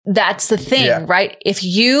that's the thing, right? If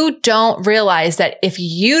you don't realize that if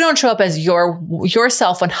you don't show up as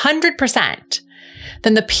yourself 100%,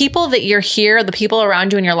 then the people that you're here, the people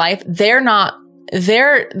around you in your life, they're not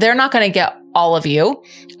going to get all of you.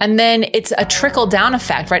 And then it's a trickle down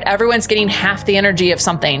effect, right? Everyone's getting half the energy of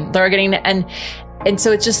something. They're getting, and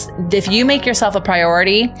so it's just, if you make yourself a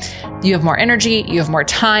priority, you have more energy, you have more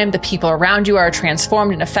time, the people around you are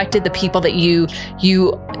transformed and affected, the people that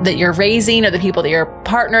you're raising or the people that you're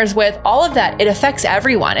partners with, all of that, it affects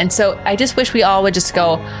everyone. And so I just wish we all would just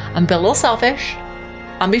go, I'm a little selfish,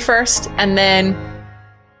 I'm be first, and then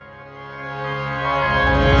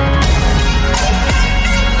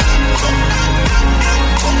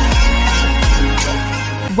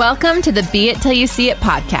welcome to the Be It Till You See It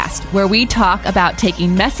podcast, where we talk about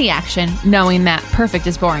taking messy action, knowing that perfect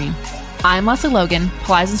is boring. I'm Leslie Logan,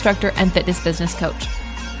 Pilates instructor and fitness business coach.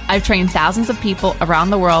 I've trained thousands of people around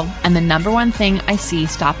the world, and the number one thing I see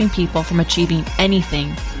stopping people from achieving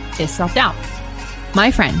anything is self-doubt. My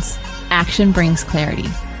friends, action brings clarity,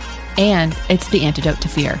 and it's the antidote to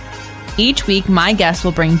fear. Each week, my guests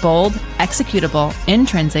will bring bold, executable,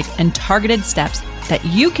 intrinsic, and targeted steps that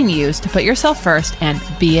you can use to put yourself first and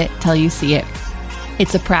be it till you see it.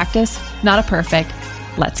 It's a practice, not a perfect.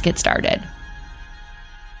 Let's get started.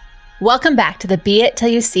 Welcome back to the Be It Till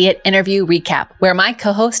You See It interview recap, where my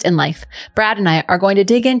co-host in life, Brad, and I are going to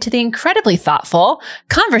dig into the incredibly thoughtful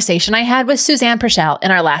conversation I had with Suzanne Purcell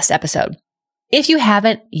in our last episode. If you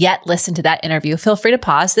haven't yet listened to that interview, feel free to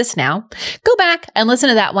pause this now, go back and listen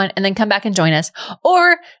to that one, and then come back and join us,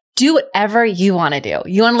 or do whatever you want to do.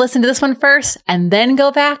 You want to listen to this one first and then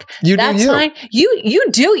go back? That's fine. You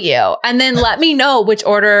do you. And then let me know which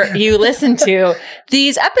order you listen to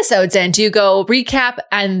these episodes in. Do you go recap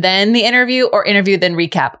and then the interview, or interview then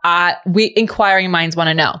recap? Inquiring minds want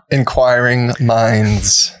to know. Inquiring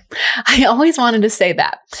minds. I always wanted to say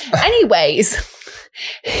that. Anyways,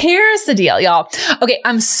 here's the deal, y'all. Okay,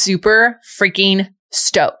 I'm super freaking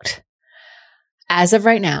stoked. As of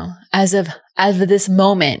right now, as of this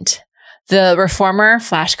moment, the Reformer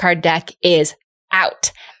flashcard deck is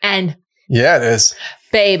out. And yeah, it is.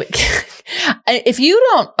 Babe, if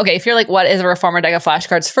you're like, what is a Reformer deck of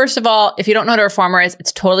flashcards? First of all, if you don't know what a Reformer is,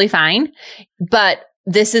 it's totally fine. But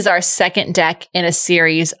this is our second deck in a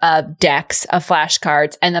series of decks of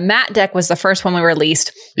flashcards. And the matte deck was the first one we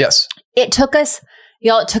released. Yes. It took us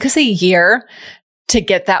a year to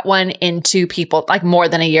get that one into people, like more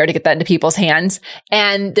than a year to get that into people's hands.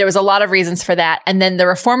 And there was a lot of reasons for that. And then the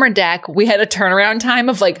Reformer deck, we had a turnaround time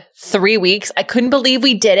of like 3 weeks. I couldn't believe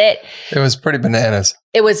we did it. It was pretty bananas.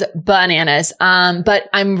 It was bananas. But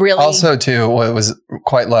I'm really... Also, too, what was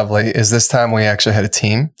quite lovely is this time we actually had a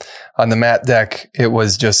team. On the matte deck, it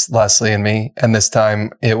was just Leslie and me. And this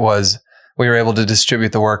time we were able to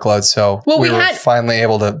distribute the workload. So we were finally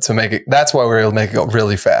able to make it. That's why we were able to make it go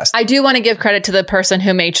really fast. I do want to give credit to the person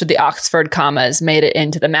who made sure the Oxford commas made it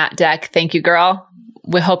into the matte deck. Thank you, girl.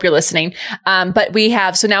 We hope you're listening. But now we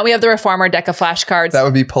have the Reformer deck of flashcards. That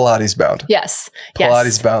would be Pilates bound. Yes.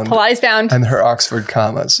 Pilates bound. Pilates bound. And her Oxford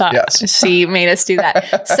commas. Yes. She made us do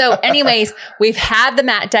that. So anyways, we've had the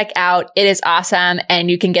matte deck out. It is awesome. And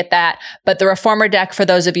you can get that. But the Reformer deck, for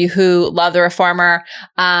those of you who love the Reformer,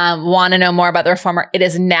 want to know more about the Reformer, it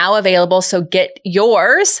is now available. So get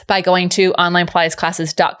yours by going to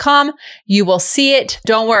onlinepilatesclasses.com. You will see it.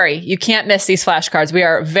 Don't worry. You can't miss these flashcards. We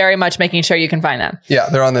are very much making sure you can find them. Yeah,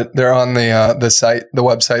 they're on the site, the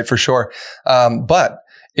website for sure. But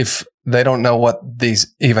if they don't know what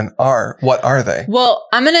these even are, what are they? Well,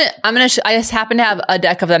 I just happen to have a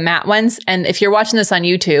deck of the matte ones, and if you're watching this on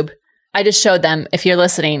YouTube, I just showed them. If you're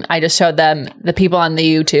listening, I just showed them, the people on the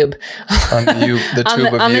YouTube, on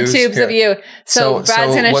the tubes of you. So Brad's going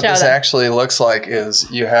to show them. What this actually looks like is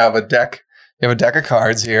you have a deck. You have a deck of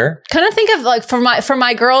cards here. Kind of think of like for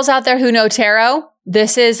my girls out there who know tarot.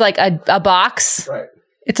 This is like a box. Right.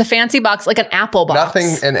 It's a fancy box, like an apple box.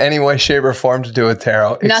 Nothing in any way, shape, or form to do with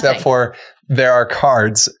tarot, except for there are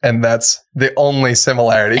cards, and that's the only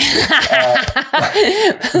similarity.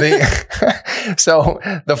 So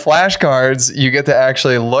the flashcards, you get to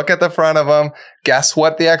actually look at the front of them, guess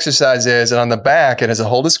what the exercise is, and on the back, it has a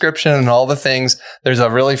whole description and all the things. There's a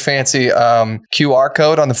really fancy QR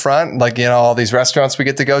code on the front, like, all these restaurants we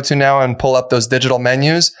get to go to now and pull up those digital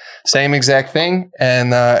menus. Same exact thing.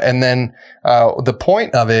 And then the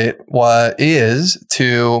point of it is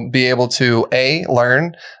to be able to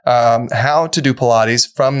learn how how to do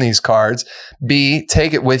Pilates from these cards. B,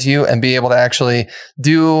 take it with you and be able to actually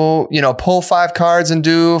do, pull 5 cards and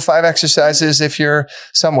do 5 exercises if you're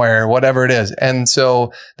somewhere, whatever it is. And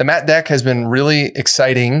so the mat deck has been really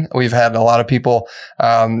exciting. We've had a lot of people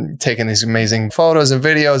taking these amazing photos and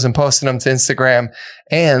videos and posting them to Instagram.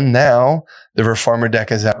 And now the Reformer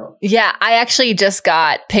deck is out. Yeah, I actually just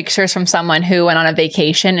got pictures from someone who went on a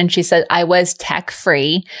vacation, and she said, I was tech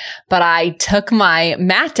free, but I took my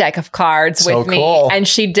mat deck of cards with me, and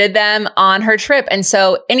she did them on her trip. And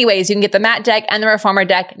so anyways, you can get the mat deck and the Reformer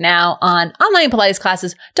deck now on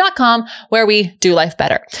onlinepilatesclasses.com, where we do life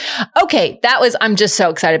better. Okay, I'm just so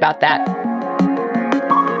excited about that.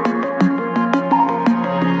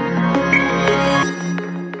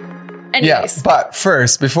 Anyways. Yeah, but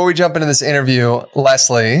first, before we jump into this interview,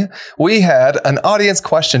 Leslie, we had an audience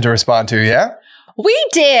question to respond to, yeah? We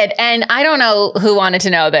did. And I don't know who wanted to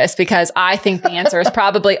know this because I think the answer is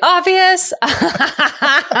probably obvious.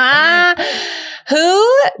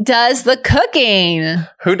 Who does the cooking?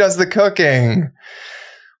 Who does the cooking?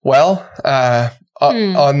 Well,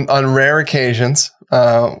 on rare occasions,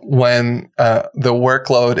 when the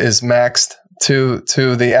workload is maxed to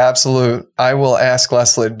the absolute, I will ask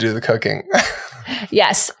Leslie to do the cooking.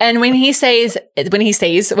 Yes. And when he says the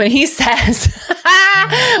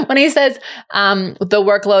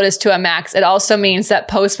workload is to a max, it also means that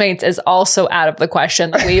Postmates is also out of the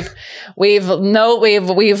question. We've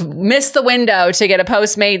missed the window to get a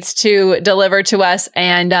Postmates to deliver to us.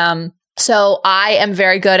 And so I am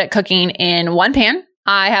very good at cooking in one pan.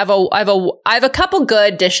 I have a couple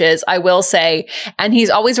good dishes, I will say. And he's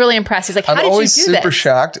always really impressed. He's like, how did you do this? I'm always super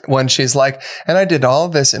shocked when she's like, and I did all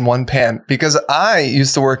of this in one pan, because I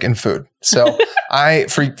used to work in food. So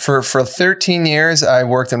for 13 years, I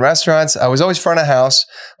worked in restaurants. I was always front of house,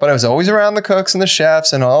 but I was always around the cooks and the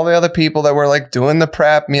chefs and all the other people that were like doing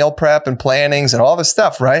the meal prep and plannings and all this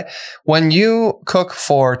stuff, right? When you cook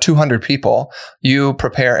for 200 people, you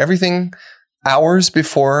prepare everything hours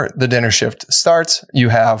before the dinner shift starts. You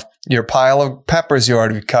have your pile of peppers you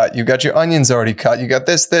already cut. You got your onions already cut. You got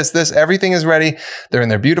this. Everything is ready. They're in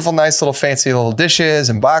their beautiful, nice little fancy little dishes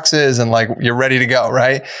and boxes, and like you're ready to go,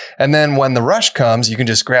 right? And then when the rush comes, you can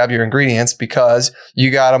just grab your ingredients because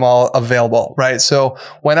you got them all available, right? So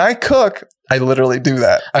when I cook, I literally do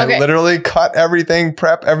that. Okay. I literally cut everything,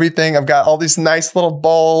 prep everything. I've got all these nice little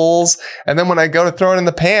bowls. And then when I go to throw it in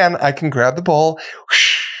the pan, I can grab the bowl,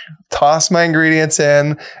 toss my ingredients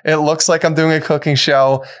in. It looks like I'm doing a cooking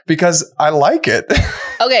show because I like it.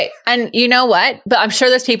 Okay. And you know what? But I'm sure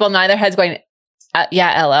there's people in either heads going,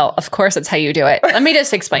 yeah, LL, of course that's how you do it. Let me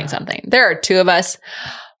just explain something. There are two of us.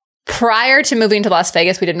 Prior to moving to Las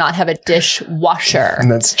Vegas, we did not have a dishwasher.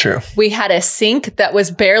 And that's true. We had a sink that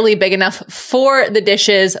was barely big enough for the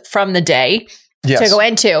dishes from the day to go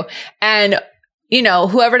into. And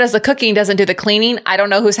whoever does the cooking doesn't do the cleaning. I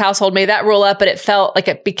don't know whose household made that rule up, but it felt like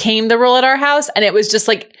it became the rule at our house. And it was just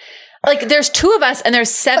like there's two of us and there's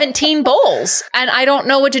 17 bowls and I don't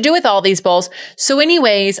know what to do with all these bowls. So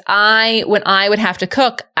anyways, when I would have to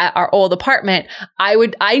cook at our old apartment,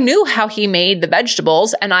 I knew how he made the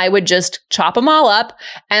vegetables and I would just chop them all up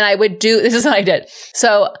and this is what I did.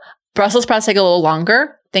 So Brussels sprouts take a little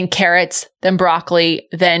longer, then carrots, then broccoli,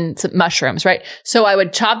 then some mushrooms, right? So I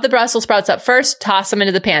would chop the Brussels sprouts up first, toss them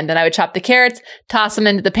into the pan. Then I would chop the carrots, toss them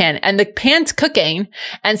into the pan. And the pan's cooking.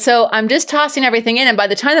 And so I'm just tossing everything in. And by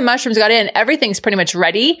the time the mushrooms got in, everything's pretty much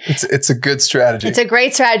ready. It's a good strategy. It's a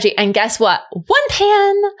great strategy. And guess what? One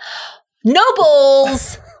pan, no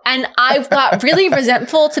bowls. And I've got really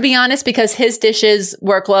resentful, to be honest, because his dishes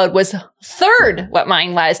workload was third what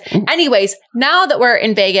mine was. Anyways, now that we're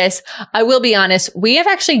in Vegas, I will be honest, we have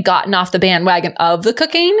actually gotten off the bandwagon of the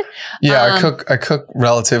cooking. Yeah, I cook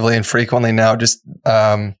relatively infrequently now. Just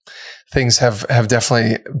things have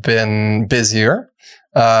definitely been busier,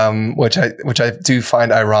 which I do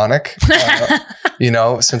find ironic.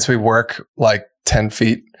 Since we work like 10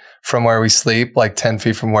 feet from where we sleep, like 10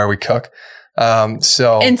 feet from where we cook.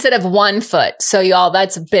 So instead of 1 foot. So y'all,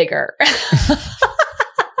 that's bigger.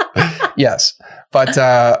 Yes. But,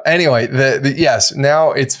 anyway, yes,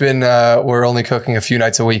 now it's been, we're only cooking a few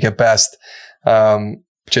nights a week at best.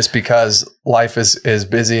 Just because life is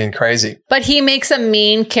busy and crazy. But he makes a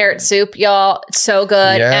mean carrot soup, y'all. It's so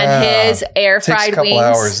good. Yeah. And his air fried wings. Takes a couple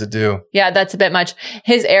hours to do. Yeah, that's a bit much.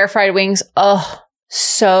 His air fried wings. Oh,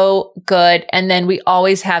 so good. And then we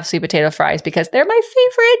always have sweet potato fries because they're my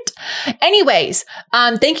favorite. Anyways,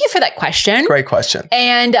 thank you for that question. Great question.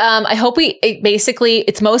 And I hope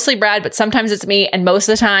it's mostly Brad, but sometimes it's me. And most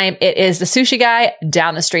of the time it is the sushi guy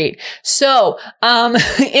down the street. So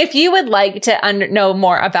if you would like to know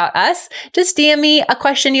more about us, just DM me a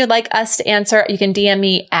question you'd like us to answer. You can DM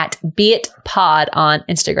me at BeItPod on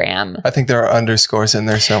Instagram. I think there are underscores in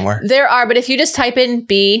there somewhere. There are, but if you just type in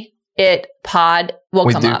BeItPod,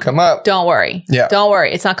 we come up. Don't worry. Yeah. Don't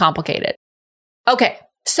worry. It's not complicated. Okay.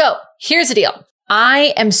 So here's the deal.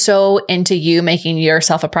 I am so into you making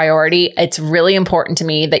yourself a priority. It's really important to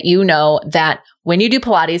me that you know that when you do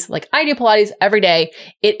Pilates, like I do Pilates every day,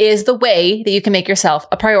 it is the way that you can make yourself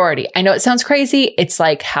a priority. I know it sounds crazy. It's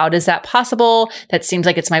like, how does that possible? That seems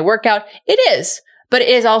like it's my workout. It is. But it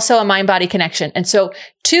is also a mind-body connection. And so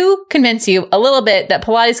to convince you a little bit that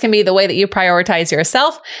Pilates can be the way that you prioritize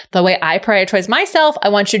yourself, the way I prioritize myself, I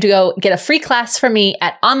want you to go get a free class from me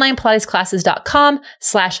at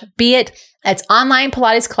onlinepilatesclasses.com/beit. That's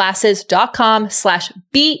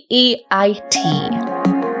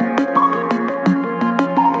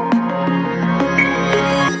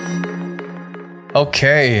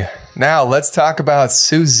Okay. Now let's talk about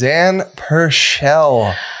Suzanne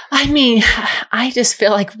Pershell. I mean, I just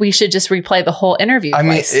feel like we should just replay the whole interview. I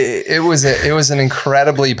mean, it was an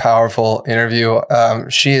incredibly powerful interview.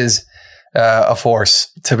 She is a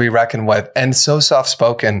force to be reckoned with, and so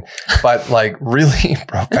soft-spoken, but like really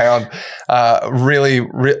profound.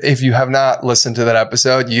 If you have not listened to that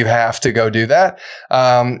episode, you have to go do that.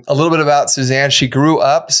 A little bit about Suzanne. She grew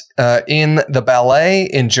up in the ballet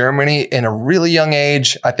in Germany in a really young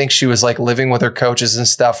age. I think she was like living with her coaches and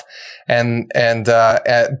stuff. And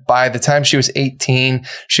by the time she was 18,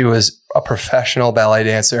 she was a professional ballet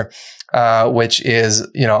dancer. Which is,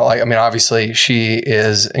 obviously she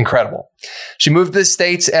is incredible. She moved to the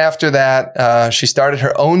States after that. She started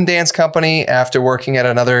her own dance company after working at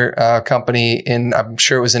another company I'm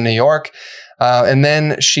sure it was in New York. And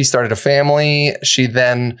then she started a family. She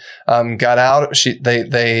then got out.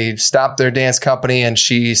 They stopped their dance company and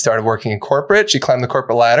she started working in corporate. She climbed the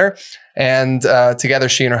corporate ladder. And together,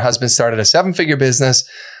 she and her husband started a 7-figure business.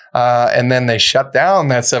 And then they shut down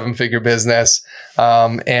that 7-figure business.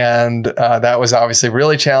 And that was obviously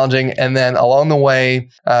really challenging. And then along the way,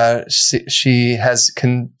 she has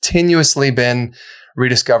continuously been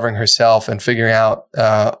rediscovering herself and figuring out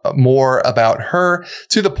more about her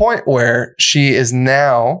to the point where she is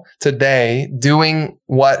now today doing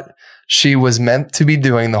what she was meant to be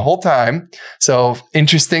doing the whole time. So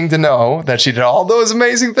interesting to know that she did all those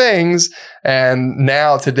amazing things. And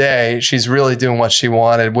now today she's really doing what she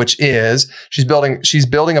wanted, which is she's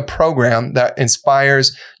building a program that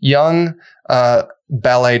inspires young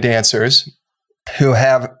ballet dancers who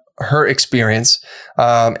have her experience.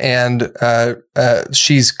 And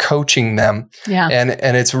she's coaching them. Yeah.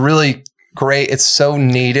 And it's really great. It's so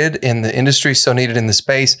needed in the industry, so needed in the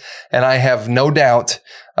space. And I have no doubt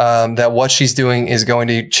that what she's doing is going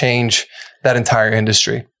to change that entire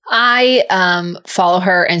industry. I follow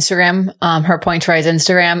her Instagram, her Point to Rise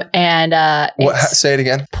Instagram, and say it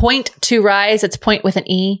again. Point to Rise. It's point with an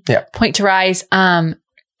E. Yeah. Point to Rise.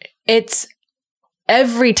 It's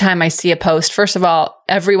every time I see a post. First of all,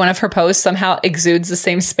 every one of her posts somehow exudes the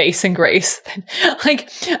same space and grace. Like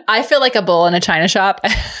I feel like a bull in a china shop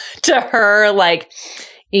to her, like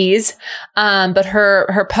ease. But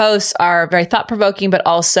her posts are very thought provoking, but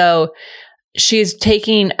also she's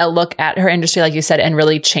taking a look at her industry, like you said, and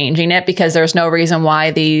really changing it because there's no reason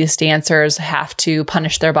why these dancers have to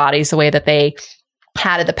punish their bodies the way that they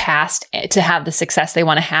had in the past to have the success they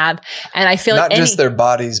want to have. And I feel not just their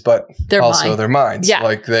bodies, but also their minds. Yeah.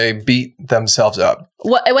 Like they beat themselves up.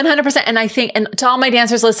 100%. And I think, and to all my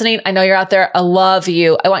dancers listening, I know you're out there. I love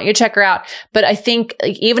you. I want you to check her out. But I think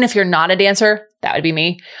like, even if you're not a dancer, that would be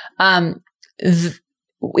me.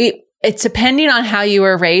 It's depending on how you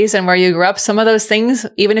were raised and where you grew up. Some of those things,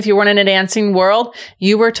 even if you weren't in a dancing world,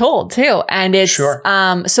 you were told too. And it's, sure.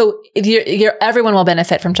 So everyone will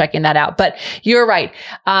benefit from checking that out. But you're right.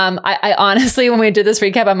 I honestly, when we did this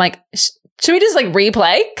recap, I'm like, should we just like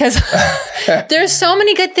replay? Cause there's so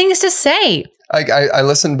many good things to say. I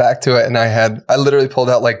listened back to it and I literally pulled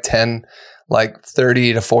out like 10 like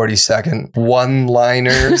 30 to 40 second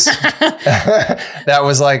one-liners. That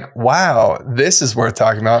was like, wow, this is worth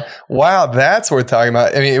talking about. Wow, that's worth talking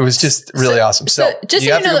about. I mean, it was just really awesome. So just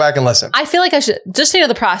you have to go back and listen. I feel like I should, just so you know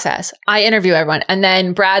the process, I interview everyone and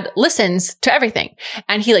then Brad listens to everything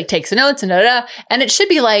and he like takes the notes and and it should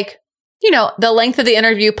be like, the length of the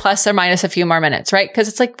interview plus or minus a few more minutes, right? Because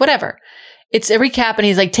it's like, whatever. it's a recap and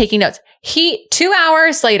he's like taking notes. 2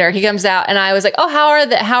 hours later, he comes out and I was like, oh, how are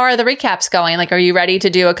the recaps going? Like, are you ready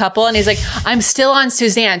to do a couple? And he's like, I'm still on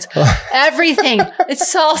Suzanne's. Everything.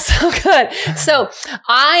 It's all so good. So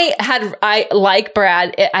I like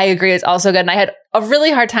Brad. I agree. It's also good. And I had a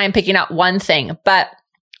really hard time picking out one thing, but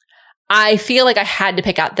I feel like I had to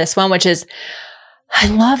pick out this one, which is, I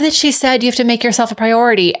love that she said you have to make yourself a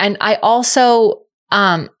priority. And I also,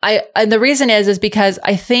 and the reason is because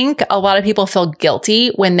I think a lot of people feel guilty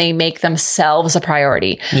when they make themselves a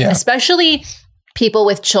priority, especially people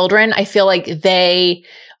with children. I feel like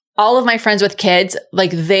all of my friends with kids,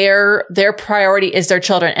 like their priority is their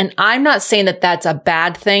children. And I'm not saying that that's a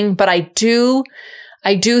bad thing, but I do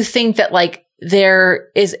think that like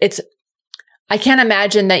I can't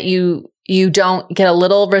imagine that you don't get a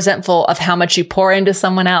little resentful of how much you pour into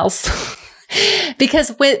someone else.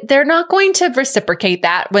 Because they're not going to reciprocate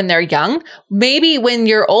that when they're young. Maybe when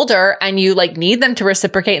you're older and you like need them to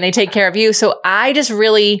reciprocate and they take care of you. So I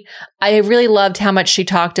really loved how much she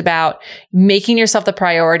talked about making yourself the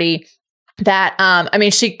priority. That, I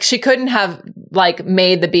mean, she couldn't have like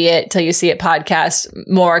made the Be It Till You See It podcast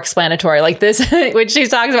more explanatory like this, when she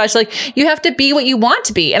talks about, she's like, you have to be what you want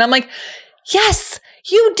to be. And I'm like, yes,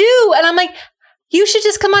 you do. And I'm like, you should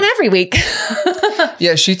just come on every week.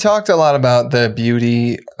 Yeah, she talked a lot about the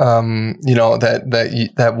beauty,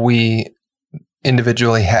 that we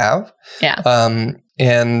individually have. Yeah.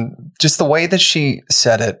 And just the way that she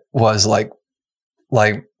said it was like,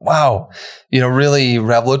 wow, really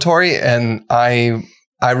revelatory. And I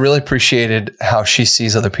really appreciated how she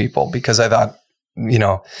sees other people, because I thought,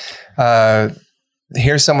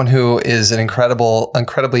 here's someone who is an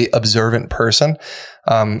incredibly observant person,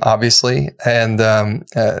 obviously. And,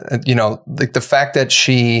 like the fact that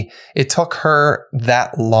it took her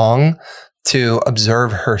that long to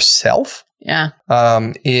observe herself. Yeah.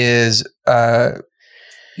 Is, I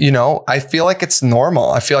feel like it's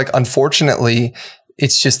normal. I feel like, unfortunately,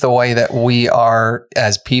 it's just the way that we are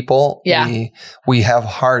as people. Yeah. We have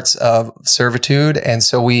hearts of servitude. And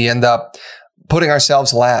so we end up putting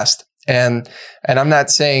ourselves last. And I'm not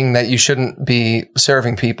saying that you shouldn't be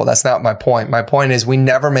serving people. That's not my point. My point is we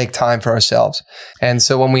never make time for ourselves. And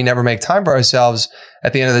so when we never make time for ourselves,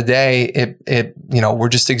 at the end of the day, we're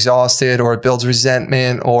just exhausted, or it builds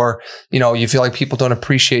resentment, or, you feel like people don't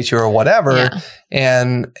appreciate you or whatever. Yeah.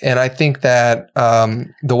 And I think that,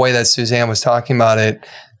 the way that Suzanne was talking about it,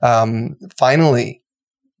 finally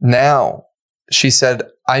now she said,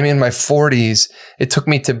 I'm in my 40s. It took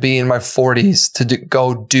me to be in my 40s to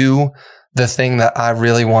go do the thing that I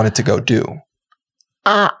really wanted to go do.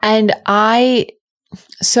 And I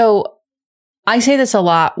say this a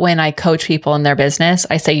lot when I coach people in their business.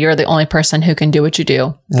 I say, you're the only person who can do what you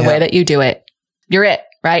do the way that you do it. You're it,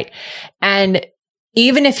 right? And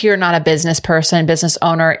even if you're not a business person, business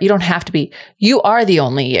owner, you don't have to be. You are the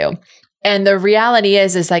only you. And the reality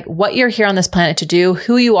is like what you're here on this planet to do,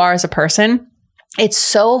 who you are as a person. It's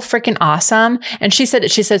so freaking awesome. And she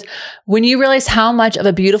says, when you realize how much of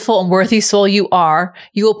a beautiful and worthy soul you are,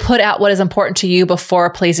 you will put out what is important to you before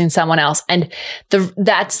pleasing someone else. And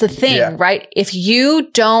that's the thing, right? If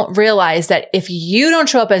you don't realize that, if you don't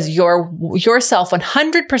show up as yourself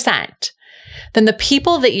 100%, then the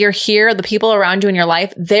people that you're here, the people around you in your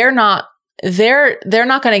life, they're not going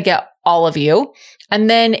to get all of you. And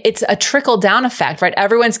then it's a trickle down effect, right?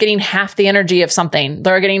 Everyone's getting half the energy of something.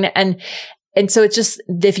 They're getting, and so it's just,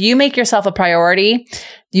 if you make yourself a priority,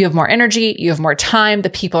 you have more energy, you have more time, the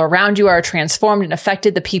people around you are transformed and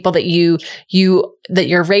affected, the people that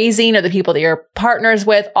you're raising, or the people that you're partners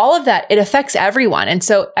with, all of that, it affects everyone. And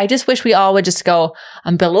so I just wish we all would just go,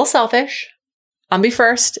 I'm a little selfish, I'm be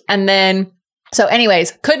first. And then, so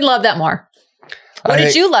anyways, couldn't love that more. What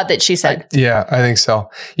did you love that she said? I think so.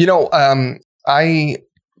 I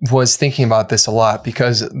was thinking about this a lot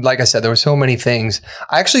because, like I said, there were so many things.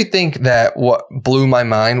 I actually think that what blew my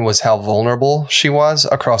mind was how vulnerable she was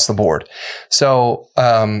across the board. So,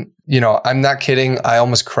 I'm not kidding. I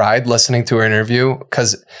almost cried listening to her interview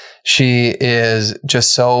because she is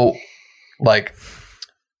just so like,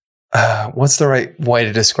 what's the right way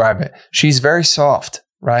to describe it? She's very soft,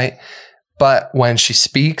 right? But when she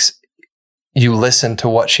speaks, you listen to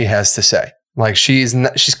what she has to say. Like she's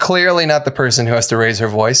clearly not the person who has to raise her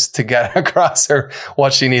voice to get across her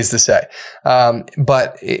what she needs to say.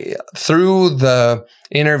 But through the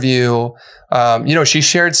interview, she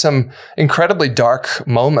shared some incredibly dark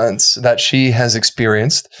moments that she has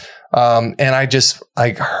experienced. And I just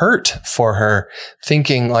hurt for her,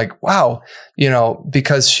 thinking like, wow,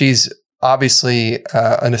 because she's obviously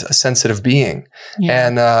a sensitive being. Yeah.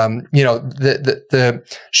 And,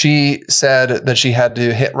 she said that she had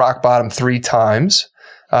to hit rock bottom 3 times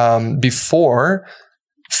before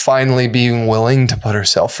finally being willing to put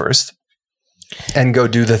herself first and go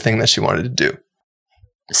do the thing that she wanted to do.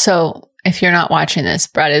 So if you're not watching this,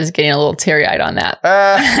 Brad is getting a little teary-eyed on that.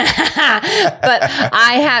 But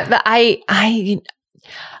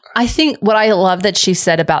I think what I love that she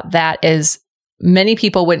said about that is many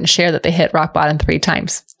people wouldn't share that they hit rock bottom 3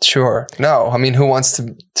 times. Sure. No, I mean, who wants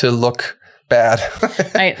to look bad?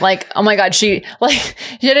 Right? Like, oh my God, she had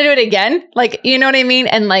to do it again. Like, you know what I mean?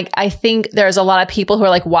 And like, I think there's a lot of people who are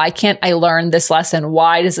like, why can't I learn this lesson?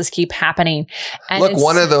 Why does this keep happening? And look,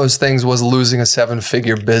 one of those things was losing a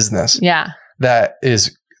 7-figure business. Yeah. That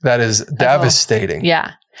is devastating.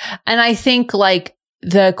 Yeah. And I think like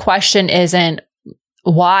the question isn't,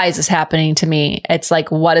 why is this happening to me? It's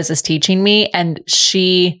like, what is this teaching me? And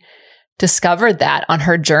she discovered that on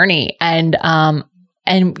her journey. And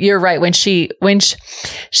you're right. When she makes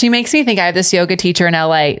me think, I have this yoga teacher in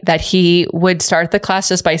LA that he would start the class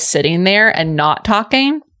just by sitting there and not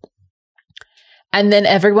talking. And then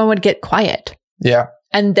everyone would get quiet. Yeah.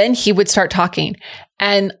 And then he would start talking.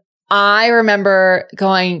 And I remember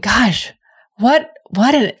going, gosh, what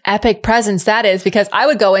an epic presence that is, because I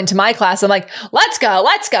would go into my class and like, let's go.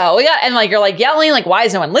 Yeah. And like, you're like yelling, like, why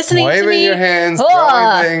is no one listening to me? Waving your hands,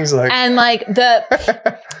 throwing things like. And like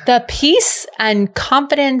the peace and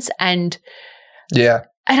confidence and. Yeah.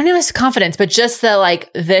 I don't know if it's confidence, but just the like,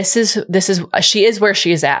 she is where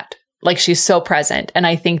she is at. Like she's so present. And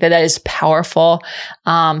I think that is powerful.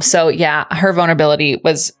 So yeah, her vulnerability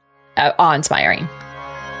was awe-inspiring.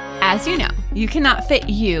 As you know, you cannot fit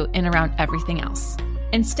you in around everything else.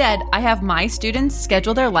 Instead, I have my students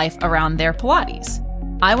schedule their life around their Pilates.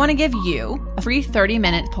 I want to give you a free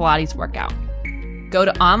 30-minute Pilates workout. Go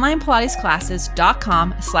to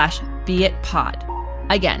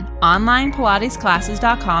onlinepilatesclasses.com/beitpod. Again,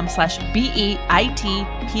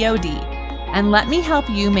 onlinepilatesclasses.com/beitpod. And let me help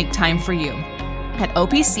you make time for you. At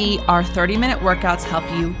OPC, our 30-minute workouts help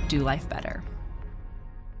you do life better.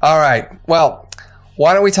 All right. Well,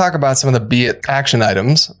 why don't we talk about some of the Be It action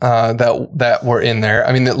items that were in there?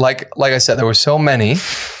 I mean, like I said, there were so many,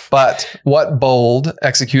 but what bold,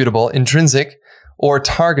 executable, intrinsic, or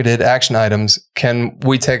targeted action items can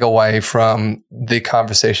we take away from the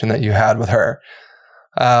conversation that you had with her?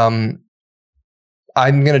 I'm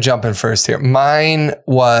going to jump in first here. Mine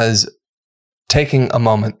was taking a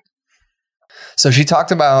moment. So she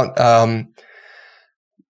talked about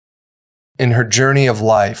in her journey of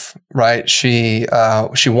life, right? She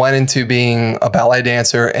went into being a ballet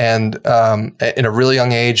dancer and in a really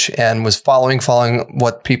young age, and was following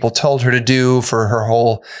what people told her to do for her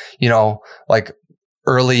whole, like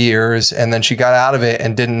early years. And then she got out of it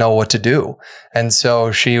and didn't know what to do. And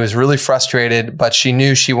so she was really frustrated, but she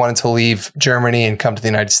knew she wanted to leave Germany and come to the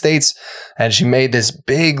United States. And she made this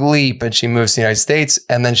big leap and she moves to the United States.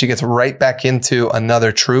 And then she gets right back into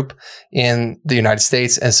another troupe in the United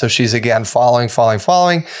States. And so she's again following,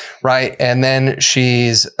 right? And then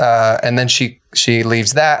she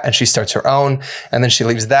leaves that and she starts her own. And then she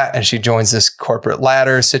leaves that and she joins this corporate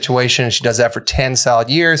ladder situation. And she does that for 10 solid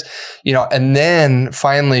years, and then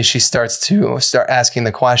finally she starts asking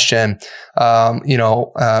the question, or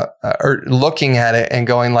looking at it and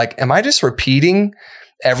going like, am I just repeating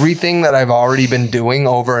everything that I've already been doing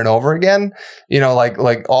over and over again?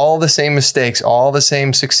 Like all the same mistakes, all the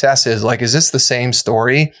same successes. Like, is this the same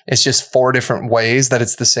story? It's just 4 different ways that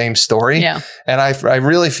it's the same story. Yeah. And I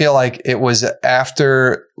really feel like it was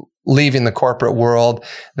after leaving the corporate world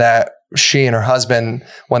that she and her husband,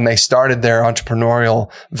 when they started their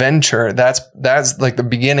entrepreneurial venture, that's like the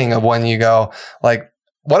beginning of when you go like,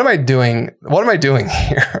 what am I doing? What am I doing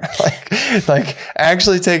here? like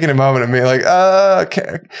actually taking a moment and being like,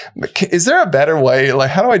 is there a better way?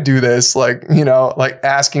 Like, how do I do this? Like, like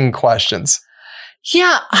asking questions.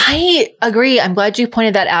 Yeah, I agree. I'm glad you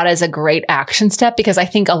pointed that out as a great action step, because I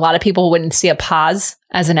think a lot of people wouldn't see a pause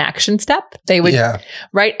as an action step. They would,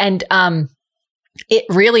 right? And it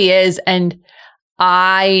really is. And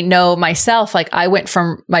I know myself, like I went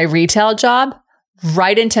from my retail job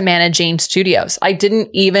right into managing studios. I didn't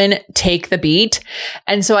even take the beat.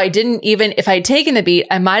 And so if I'd taken the beat,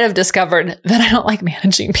 I might have discovered that I don't like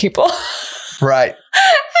managing people. Right.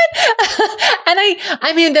 And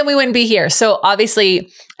I mean, then we wouldn't be here. So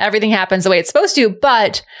obviously everything happens the way it's supposed to.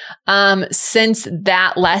 But since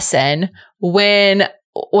that lesson, when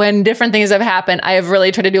different things have happened, I have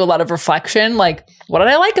really tried to do a lot of reflection. Like, what did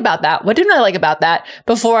I like about that? What didn't I like about that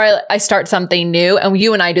before I start something new? And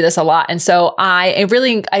you and I do this a lot. And so I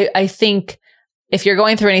think if you're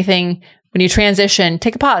going through anything, when you transition,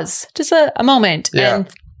 take a pause, just a moment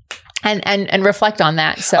and reflect on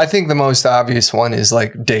that. So I think the most obvious one is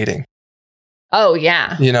like dating. Oh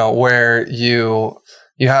yeah. Where you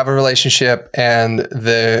have a relationship and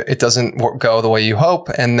it doesn't go the way you hope.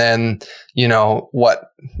 And then, what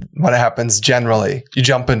happens generally, you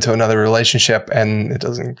jump into another relationship and it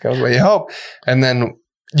doesn't go the way you hope. And then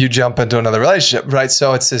you jump into another relationship, right?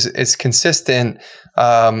 So it's consistent.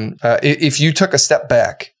 If you took a step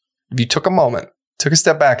back, if you took a moment, took a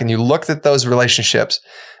step back and you looked at those relationships,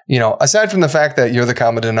 aside from the fact that you're the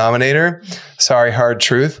common denominator, sorry, hard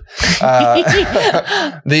truth.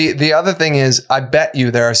 The other thing is, I bet you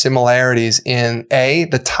there are similarities in A,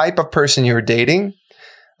 the type of person you were dating,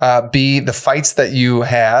 B, the fights that you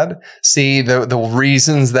had, C, the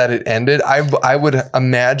reasons that it ended. I would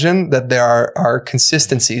imagine that there are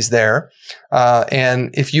consistencies there. And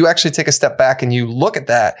if you actually take a step back and you look at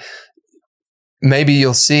that, maybe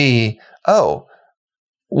you'll see, oh,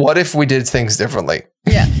 what if we did things differently?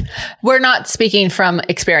 Yeah. We're not speaking from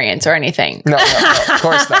experience or anything. No, of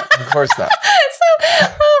course not. Of course not.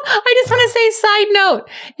 I just want to say, side note,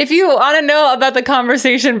 if you want to know about the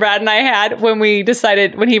conversation Brad and I had when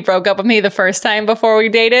he broke up with me the first time before we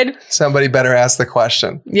dated. Somebody better ask the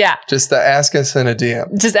question. Yeah. Just ask us in a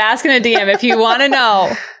DM. Just ask in a DM if you want to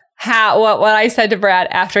know what I said to Brad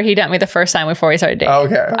after he dumped me the first time before we started dating.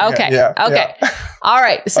 Okay. Yeah. All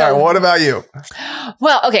right. So all right, what about you?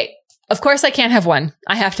 Well, okay. Of course, I can't have one.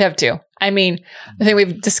 I have to have two. I mean, I think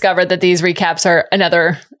we've discovered that these recaps are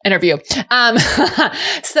another interview.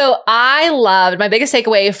 So I loved, my biggest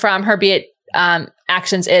takeaway from her Be It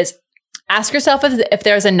actions is ask yourself if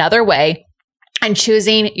there's another way and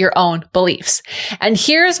choosing your own beliefs. And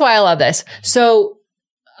here's why I love this. So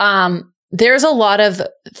there's a lot of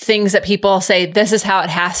things that people say, this is how it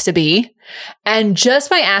has to be. And just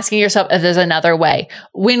by asking yourself if there's another way.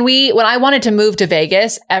 When I wanted to move to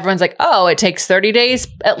Vegas, everyone's like, oh, it takes 30 days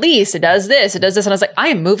at least. It does this. And I was like, I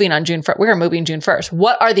am moving on June 1st. We're moving June 1st.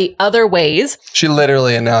 What are the other ways? She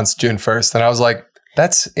literally announced June 1st. And I was like,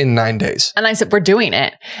 that's in 9 days. And I said, we're doing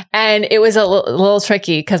it. And it was a little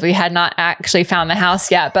tricky because we had not actually found the house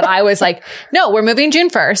yet. But I was like, no, we're moving June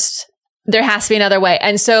 1st. There has to be another way.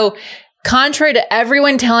 And so contrary to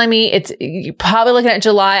everyone telling me you're probably looking at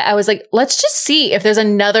July, I was like, let's just see if there's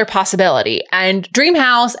another possibility. And Dream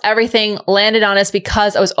House, everything landed on us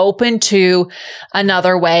because I was open to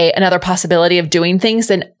another way, another possibility of doing things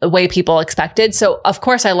than the way people expected. So of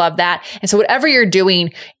course I love that. And so whatever you're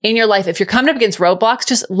doing in your life, if you're coming up against roadblocks,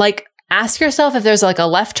 just ask yourself if there's a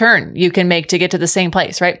left turn you can make to get to the same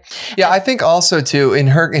place, right? Yeah, I think also too, in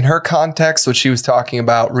her context, what she was talking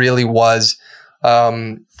about really was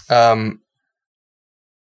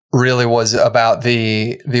about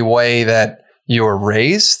the way that you were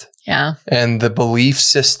raised. Yeah. And the belief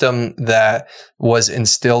system that was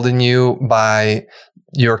instilled in you by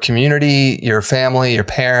your community, your family, your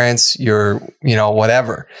parents, your,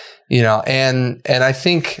 whatever, and I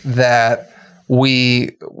think that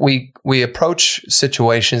we approach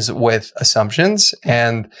situations with assumptions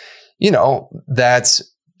and, that's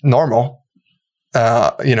normal.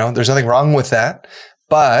 There's nothing wrong with that.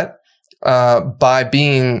 But by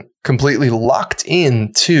being completely locked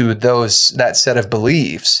into that set of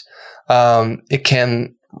beliefs, it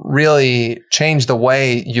can really change the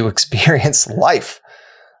way you experience life.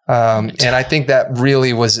 And I think that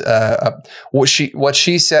really was what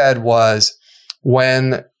she said was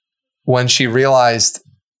when she realized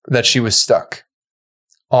that she was stuck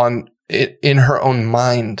on it in her own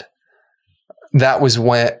mind. That was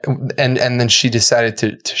when, and then she decided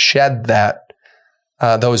to shed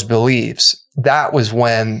those beliefs. That was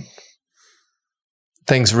when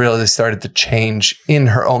things really started to change in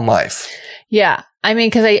her own life. Yeah. I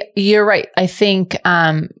mean, you're right. I think,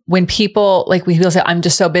 when people say, I'm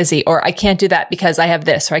just so busy, or I can't do that because I have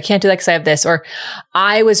this, or I can't do that because I have this, or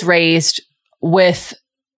I was raised with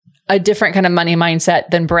a different kind of money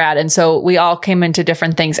mindset than Brad. And so we all came into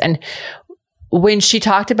different things. And when she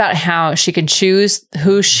talked about how she can choose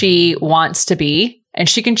who she wants to be, and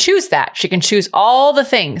she can choose that, she can choose all the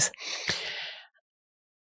things.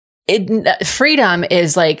 Freedom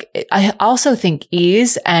is I also think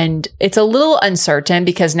ease, and it's a little uncertain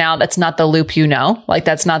because now that's not the loop,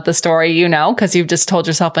 that's not the story, because you've just told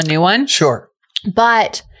yourself a new one. Sure.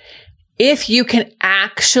 But if you can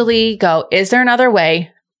actually go, is there another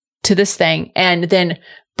way to this thing? And then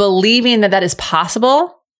believing that is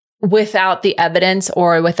possible without the evidence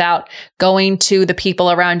or without going to the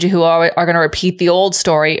people around you who are going to repeat the old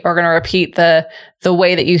story or going to repeat the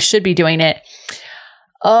way that you should be doing it.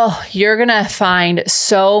 Oh, you're going to find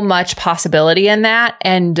so much possibility in that.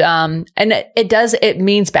 And it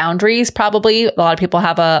means boundaries. Probably a lot of people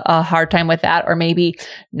have a hard time with that, or maybe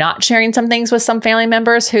not sharing some things with some family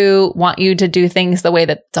members who want you to do things the way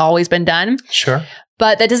that it's always been done. Sure.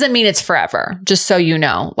 But that doesn't mean it's forever, just so you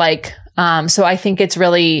know. So I think it's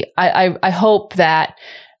really, I hope that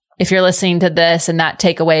if you're listening to this and that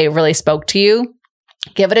takeaway really spoke to you,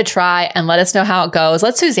 give it a try and let us know how it goes.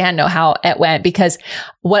 Let Suzanne know how it went, because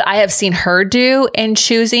what I have seen her do in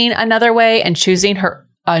choosing another way and choosing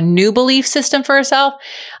a new belief system for herself,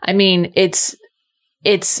 I mean, it's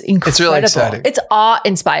incredible. It's really exciting. It's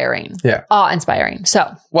awe-inspiring. Yeah. Awe-inspiring.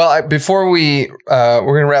 So, well, before we're going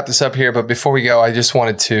to wrap this up here, but before we go, I just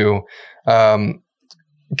wanted to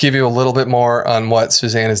give you a little bit more on what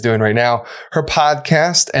Suzanne is doing right now. Her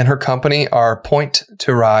podcast and her company are Point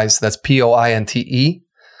to Rise. That's Pointe. You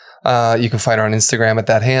can find her on Instagram at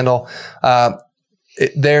that handle.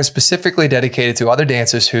 They're specifically dedicated to other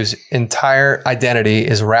dancers whose entire identity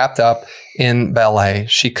is wrapped up in ballet.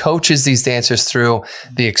 She coaches these dancers through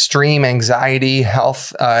the extreme anxiety,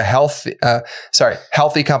 healthy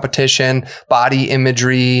competition, body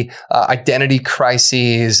imagery, identity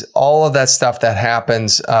crises, all of that stuff that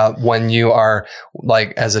happens when you are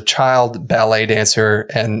like as a child ballet dancer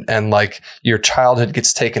and like your childhood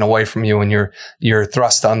gets taken away from you and you're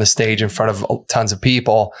thrust on the stage in front of tons of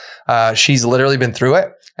people. She's literally been through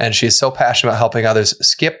it. And she's so passionate about helping others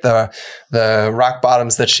skip the rock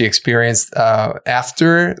bottoms that she experienced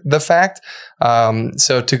after the fact.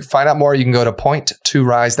 So to find out more, you can go to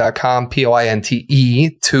pointe2rise.com,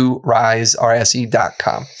 Pointe to rise,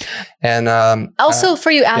 RSE.com. And also for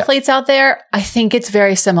you athletes out there, I think it's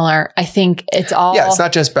very similar. I think it's all. Yeah, it's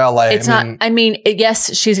not just ballet.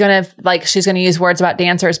 Yes, she's going to use words about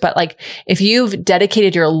dancers, but like if you've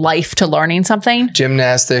dedicated your life to learning something,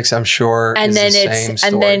 gymnastics, I'm sure, and then the same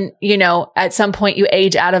story. And then, at some point you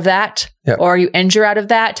age out of that or you injure out of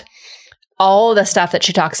that. All the stuff that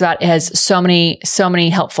she talks about has so many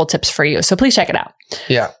helpful tips for you. So please check it out.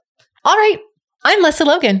 Yeah. All right. I'm Leslie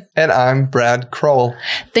Logan. And I'm Brad Kroll.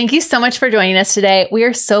 Thank you so much for joining us today. We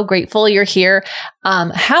are so grateful you're here.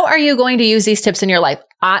 How are you going to use these tips in your life?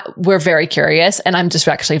 We're very curious, and I'm just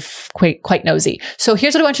actually quite nosy. So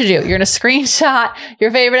here's what I want you to do. You're going to screenshot your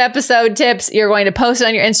favorite episode tips. You're going to post it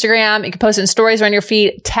on your Instagram. You can post it in stories or on your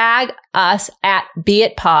feed. Tag us at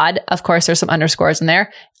BeItPod. Of course, there's some underscores in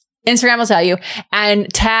there. Instagram will tell you, and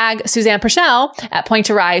tag Suzanne Purcell at Point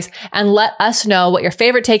to Rise and let us know what your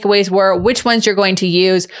favorite takeaways were, which ones you're going to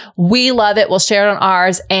use. We love it. We'll share it on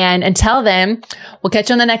ours. And until then, we'll catch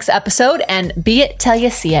you on the next episode, and be it till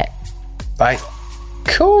you see it. Bye.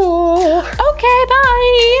 Cool. Okay,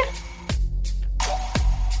 bye.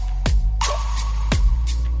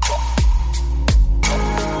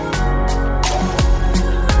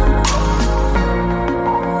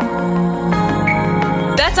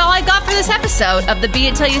 That's all I got for this episode of the Be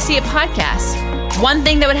It Till You See It podcast. One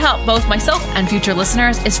thing that would help both myself and future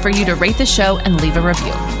listeners is for you to rate the show and leave a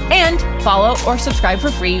review. And follow or subscribe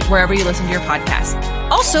for free wherever you listen to your podcast.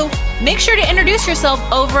 Also, make sure to introduce yourself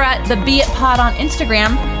over at the Be It Pod on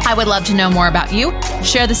Instagram. I would love to know more about you.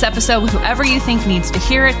 Share this episode with whoever you think needs to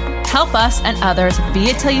hear it. Help us and others be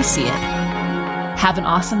it till you see it. Have an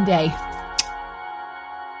awesome day.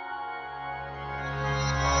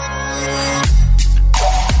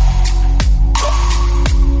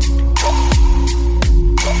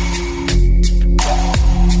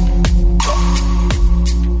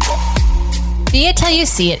 Be It Till You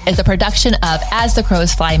See It is a production of As the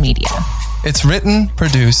Crows Fly Media. It's written,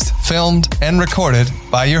 produced, filmed, and recorded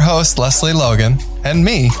by your host, Leslie Logan, and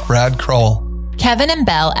me, Brad Kroll. Kevin and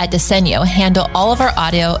Belle at Desenio handle all of our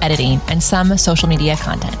audio editing and some social media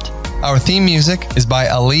content. Our theme music is by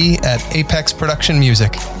Ali at Apex Production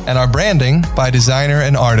Music, and our branding by designer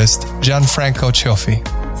and artist Gianfranco Cioffi.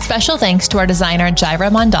 Special thanks to our designer, Jaira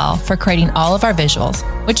Mondal, for creating all of our visuals,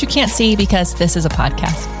 which you can't see because this is a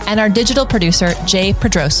podcast, and our digital producer, Jay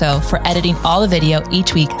Pedroso, for editing all the video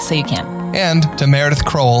each week so you can. And to Meredith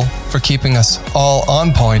Kroll for keeping us all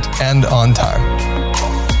on point and on time.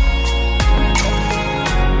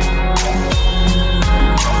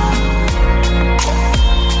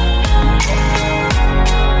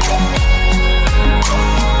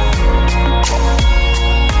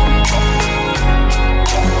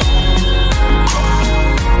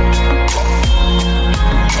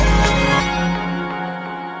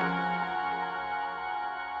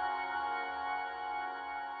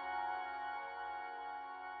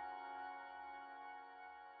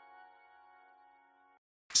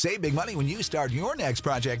 Save big money when you start your next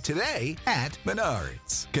project today at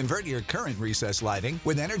Menards. Convert your current recessed lighting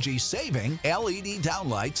with energy-saving LED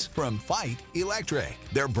downlights from Fight Electric.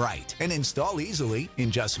 They're bright and install easily in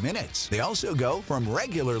just minutes. They also go from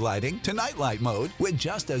regular lighting to nightlight mode with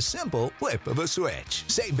just a simple flip of a switch.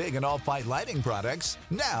 Save big on all Fight lighting products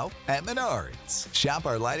now at Menards. Shop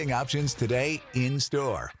our lighting options today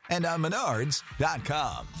in-store and on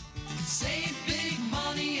Menards.com. Save big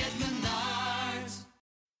money at Menards.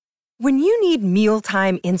 When you need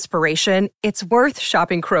mealtime inspiration, it's worth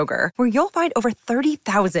shopping Kroger, where you'll find over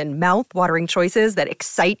 30,000 mouth-watering choices that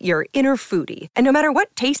excite your inner foodie. And no matter what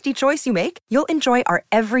tasty choice you make, you'll enjoy our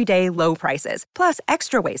everyday low prices, plus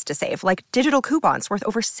extra ways to save, like digital coupons worth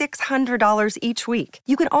over $600 each week.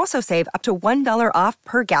 You can also save up to $1 off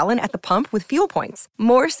per gallon at the pump with fuel points.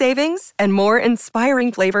 More savings and more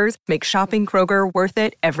inspiring flavors make shopping Kroger worth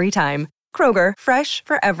it every time. Kroger, fresh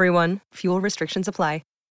for everyone. Fuel restrictions apply.